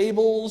the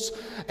stables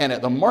and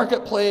at the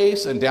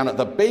marketplace and down at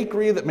the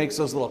bakery that makes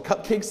those little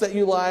cupcakes that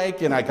you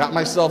like. And I got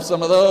myself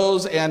some of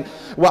those. And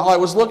while I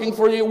was looking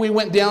for you, we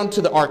went down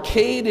to the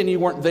arcade and you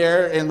weren't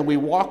there. And we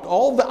walked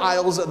all the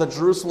aisles at the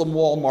Jerusalem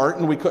Walmart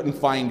and we couldn't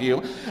find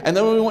you. And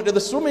then we went to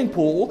the swimming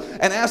pool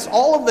and asked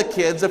all of the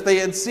kids if they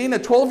had seen a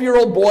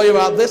 12-year-old boy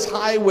about this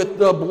high with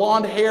the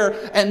blonde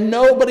hair. And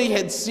nobody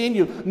had seen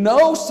you.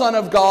 No, Son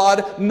of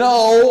God,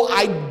 no,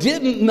 I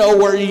didn't know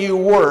where you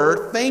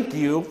were. Thank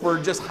you for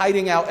just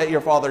hiding out at your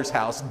Father's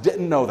house.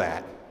 Didn't know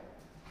that.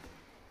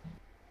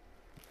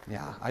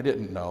 Yeah, I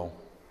didn't know.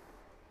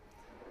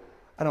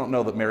 I don't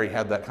know that Mary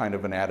had that kind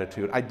of an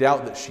attitude. I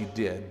doubt that she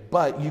did.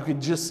 But you could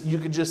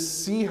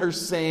just see her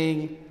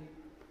saying,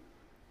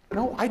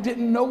 no, I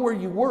didn't know where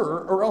you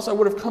were, or else I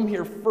would have come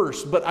here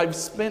first, but I've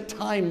spent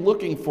time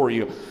looking for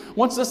you.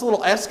 Once this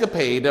little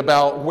escapade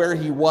about where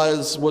he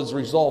was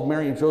resolved,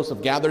 Mary and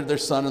Joseph gathered their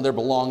son and their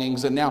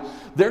belongings, and now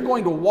they're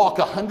going to walk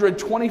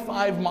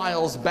 125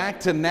 miles back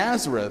to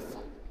Nazareth.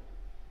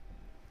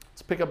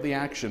 Let's pick up the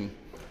action.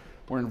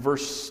 We're in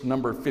verse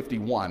number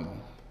 51.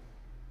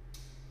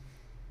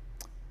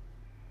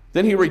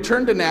 Then he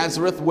returned to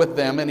Nazareth with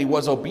them, and he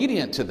was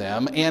obedient to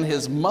them, and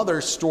his mother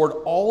stored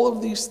all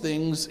of these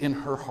things in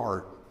her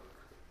heart.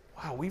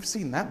 Wow, we've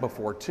seen that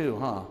before too,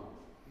 huh?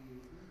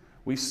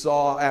 We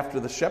saw after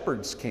the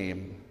shepherds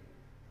came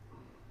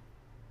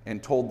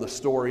and told the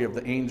story of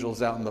the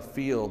angels out in the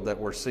field that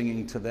were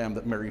singing to them,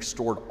 that Mary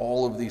stored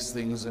all of these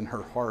things in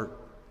her heart.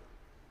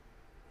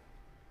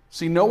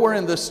 See, nowhere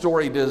in this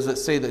story does it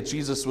say that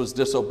Jesus was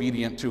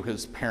disobedient to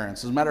his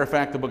parents. As a matter of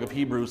fact, the book of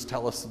Hebrews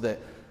tells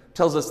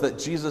us that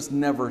Jesus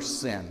never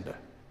sinned.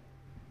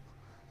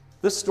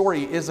 This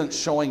story isn't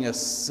showing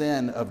us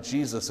sin of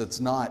Jesus. It's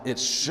not.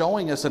 It's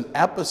showing us an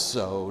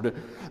episode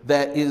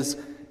that is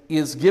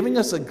giving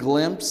us a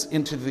glimpse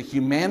into the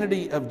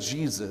humanity of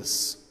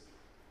Jesus.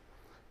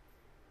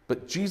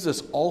 But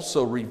Jesus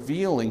also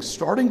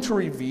starting to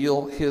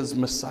reveal his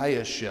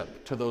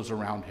messiahship to those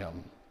around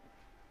him.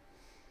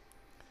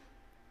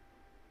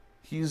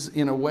 He's,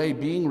 in a way,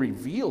 being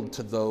revealed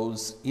to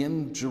those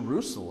in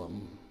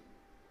Jerusalem.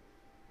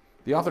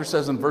 The author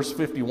says in verse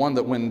 51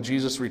 that when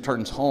Jesus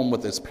returns home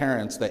with his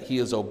parents, that he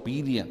is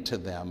obedient to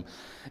them.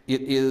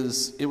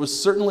 It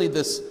was certainly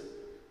this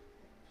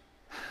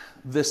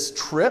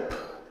trip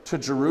to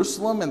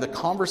Jerusalem and the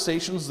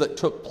conversations that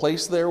took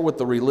place there with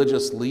the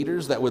religious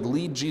leaders that would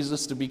lead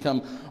Jesus to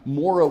become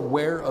more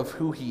aware of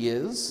who he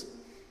is.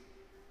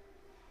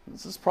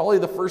 This is probably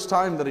the first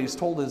time that he's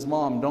told his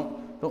mom,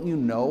 don't you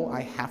know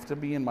I have to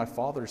be in my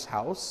Father's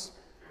house?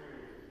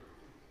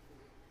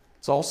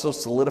 It's also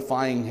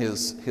solidifying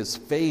his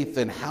faith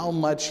and how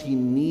much he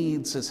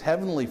needs his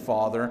heavenly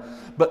Father,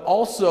 but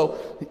also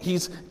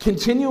he's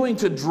continuing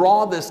to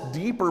draw this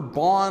deeper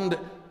bond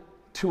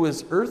to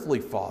his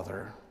earthly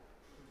Father.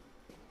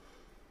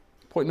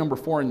 Point number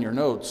 4 in your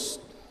notes,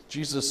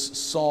 Jesus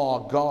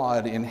saw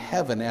God in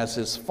heaven as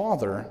his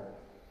Father,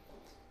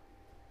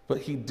 but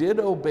he did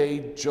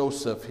obey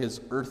Joseph, his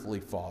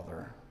earthly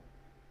father.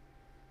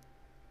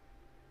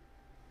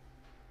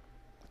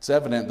 It's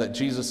evident that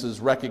Jesus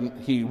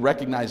he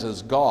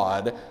recognizes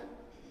God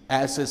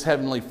as his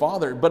heavenly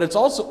Father, but it's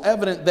also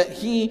evident that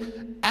he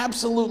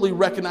absolutely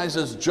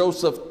recognizes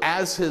Joseph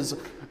as his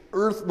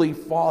earthly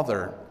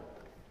father.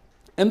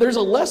 And there's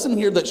a lesson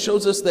here that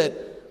shows us that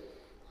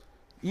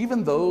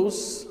even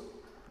those,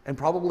 and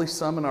probably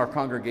some in our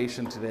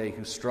congregation today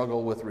who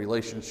struggle with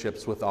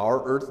relationships with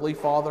our earthly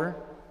father,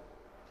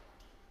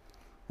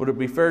 Would it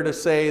be fair to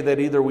say that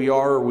either we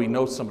are or we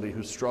know somebody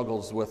who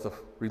struggles with a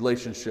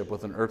relationship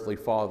with an earthly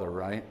father,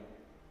 right?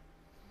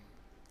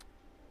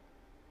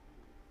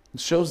 It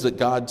shows that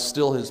God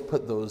still has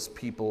put those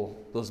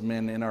people, those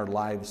men in our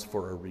lives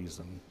for a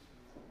reason.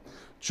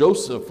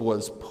 Joseph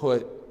was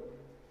put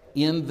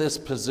in this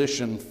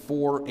position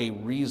for a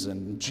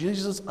reason.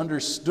 Jesus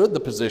understood the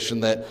position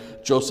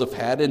that Joseph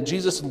had, and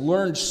Jesus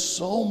learned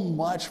so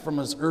much from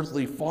his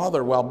earthly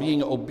father while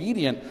being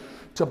obedient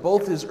to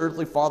both his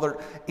earthly father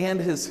and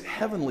his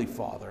heavenly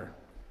Father.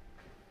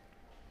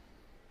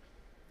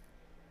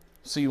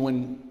 See,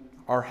 when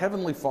our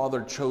heavenly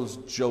Father chose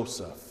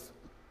Joseph,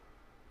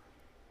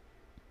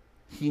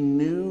 he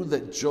knew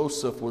that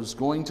Joseph was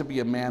going to be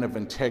a man of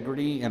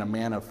integrity and a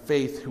man of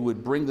faith who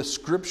would bring the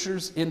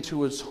scriptures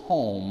into his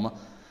home,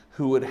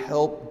 who would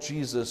help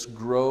Jesus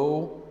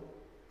grow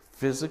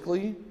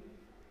physically,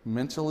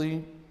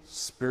 mentally,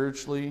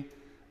 spiritually,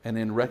 and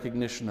in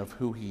recognition of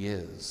who he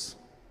is.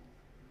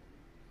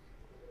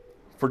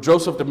 For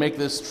Joseph to make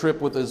this trip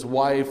with his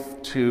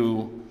wife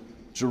to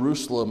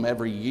Jerusalem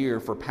every year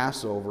for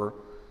Passover,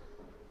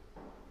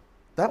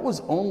 that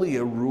was only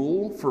a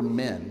rule for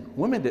men.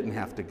 Women didn't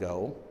have to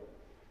go,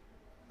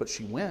 but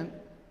she went.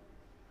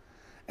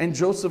 And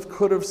Joseph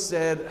could have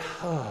said,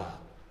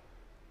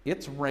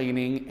 it's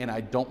raining and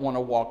I don't want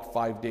to walk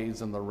 5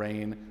 days in the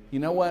rain. You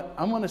know what?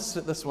 I'm going to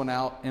sit this one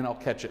out and I'll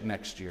catch it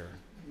next year.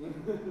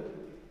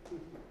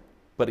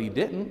 But he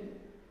didn't.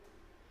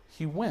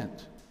 He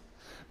went.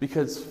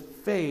 Because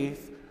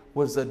faith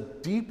was a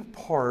deep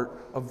part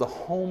of the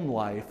home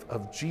life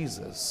of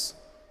Jesus.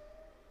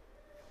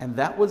 And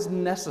that was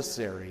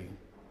necessary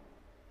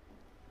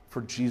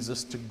for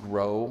Jesus to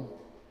grow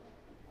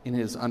in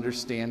his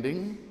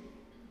understanding,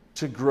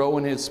 to grow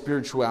in his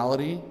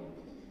spirituality.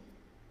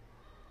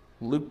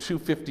 Luke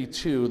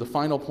 2:52, the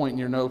final point in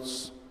your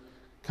notes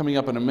coming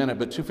up in a minute,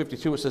 but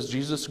 2:52 it says,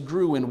 Jesus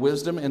grew in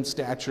wisdom and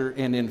stature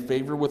and in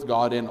favor with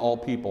God and all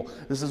people.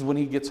 This is when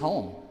he gets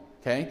home.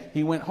 Okay,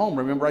 he went home.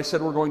 Remember I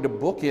said we're going to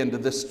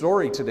bookend this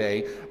story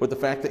today with the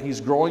fact that he's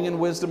growing in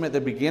wisdom at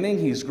the beginning,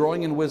 he's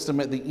growing in wisdom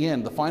at the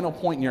end. The final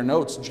point in your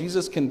notes,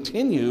 Jesus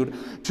continued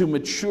to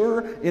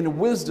mature in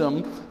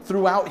wisdom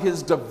throughout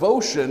his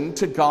devotion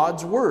to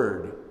God's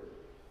word.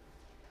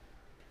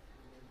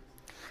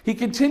 He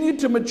continued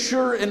to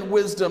mature in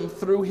wisdom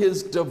through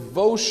his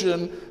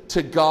devotion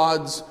to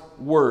God's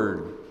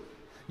word.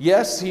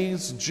 Yes,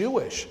 he's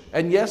Jewish,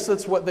 and yes,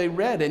 that's what they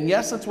read, and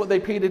yes, that's what they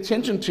paid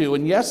attention to,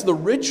 and yes, the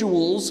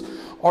rituals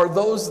are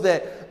those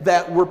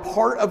that were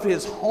part of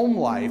his home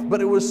life, but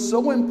it was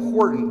so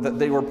important that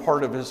they were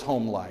part of his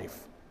home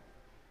life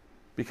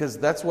because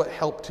that's what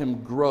helped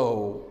him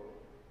grow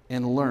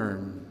and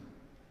learn.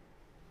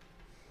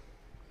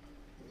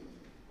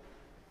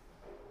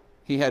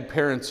 He had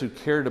parents who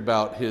cared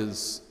about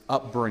his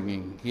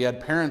upbringing. He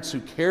had parents who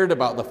cared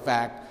about the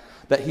fact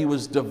that he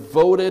was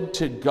devoted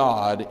to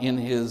God in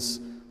his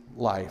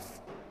life.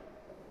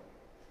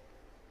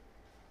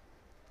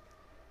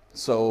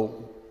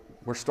 So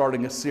we're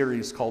starting a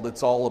series called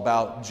It's All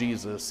About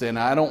Jesus. And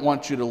I don't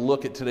want you to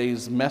look at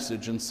today's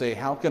message and say,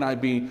 how can I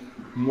be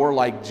more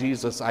like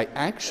Jesus? I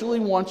actually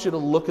want you to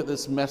look at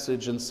this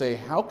message and say,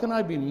 how can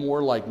I be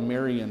more like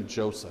Mary and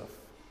Joseph?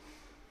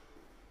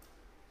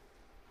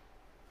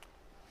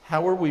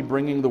 How are we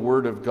bringing the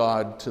Word of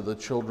God to the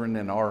children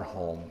in our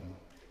home?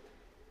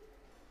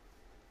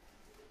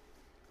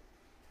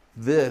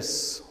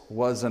 This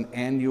was an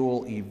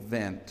annual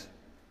event.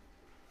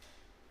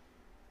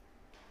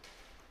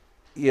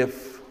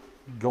 If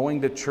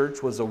going to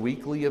church was a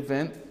weekly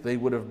event, they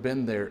would have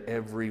been there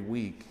every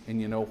week.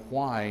 And you know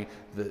why?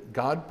 That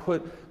God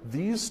put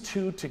these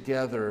two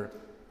together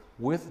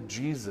with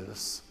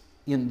Jesus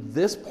in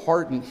this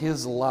part in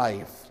his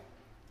life.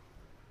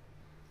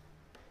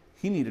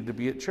 He needed to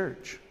be at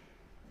church.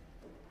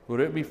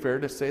 Would it be fair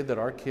to say that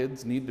our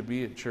kids need to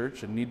be at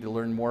church and need to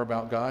learn more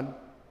about God?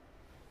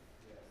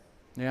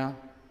 Yeah.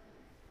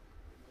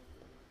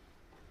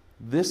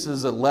 This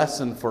is a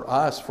lesson for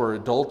us, for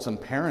adults and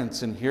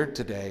parents in here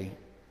today,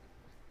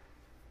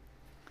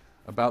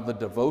 about the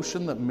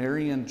devotion that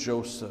Mary and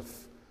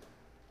Joseph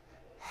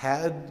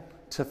had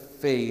to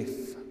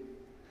faith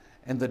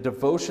and the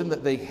devotion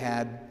that they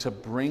had to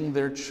bring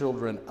their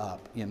children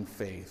up in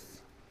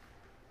faith.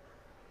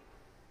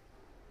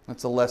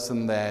 That's a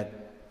lesson that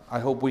I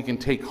hope we can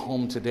take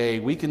home today.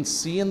 We can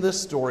see in this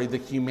story the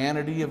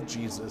humanity of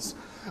Jesus.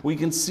 We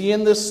can see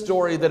in this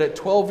story that at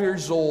 12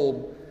 years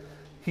old,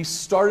 he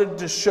started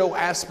to show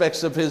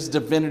aspects of his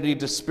divinity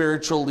to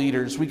spiritual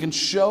leaders. We can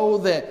show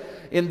that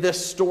in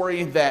this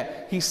story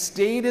that he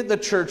stayed at the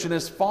church in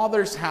his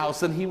father's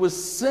house and he was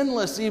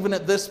sinless even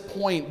at this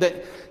point,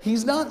 that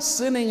he's not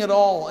sinning at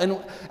all.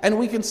 And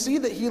we can see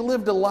that he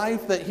lived a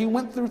life that he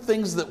went through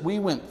things that we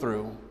went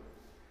through.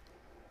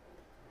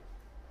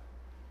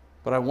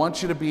 But I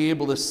want you to be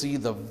able to see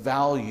the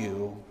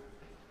value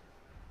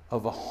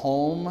of a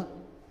home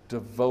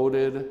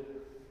devoted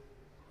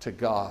to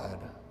God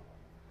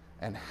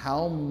and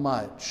how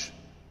much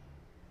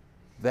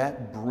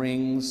that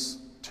brings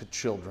to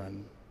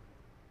children.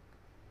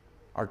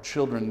 Our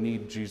children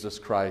need Jesus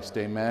Christ.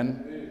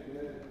 Amen?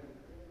 Amen.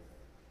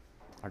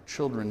 Our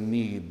children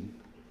need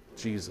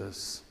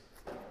Jesus.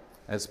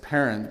 As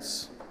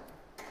parents,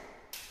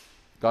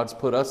 God's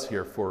put us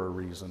here for a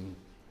reason.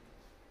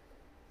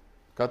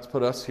 God's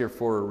put us here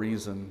for a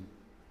reason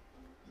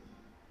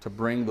to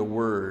bring the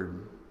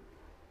word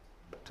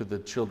to the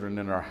children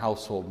in our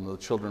household and the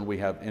children we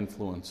have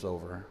influence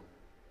over.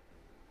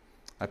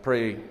 I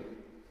pray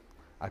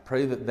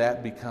that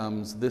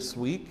becomes this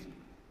week,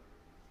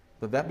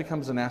 that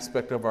becomes an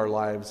aspect of our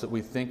lives that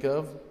we think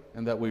of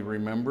and that we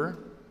remember,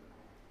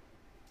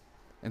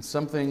 and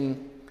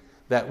something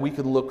that we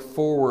can look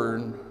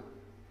forward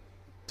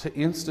to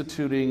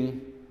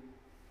instituting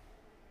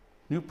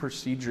new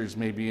procedures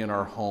maybe in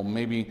our home,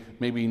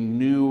 maybe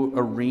new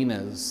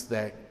arenas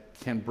that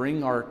can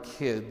bring our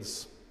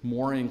kids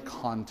more in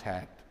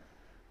contact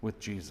with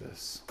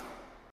Jesus.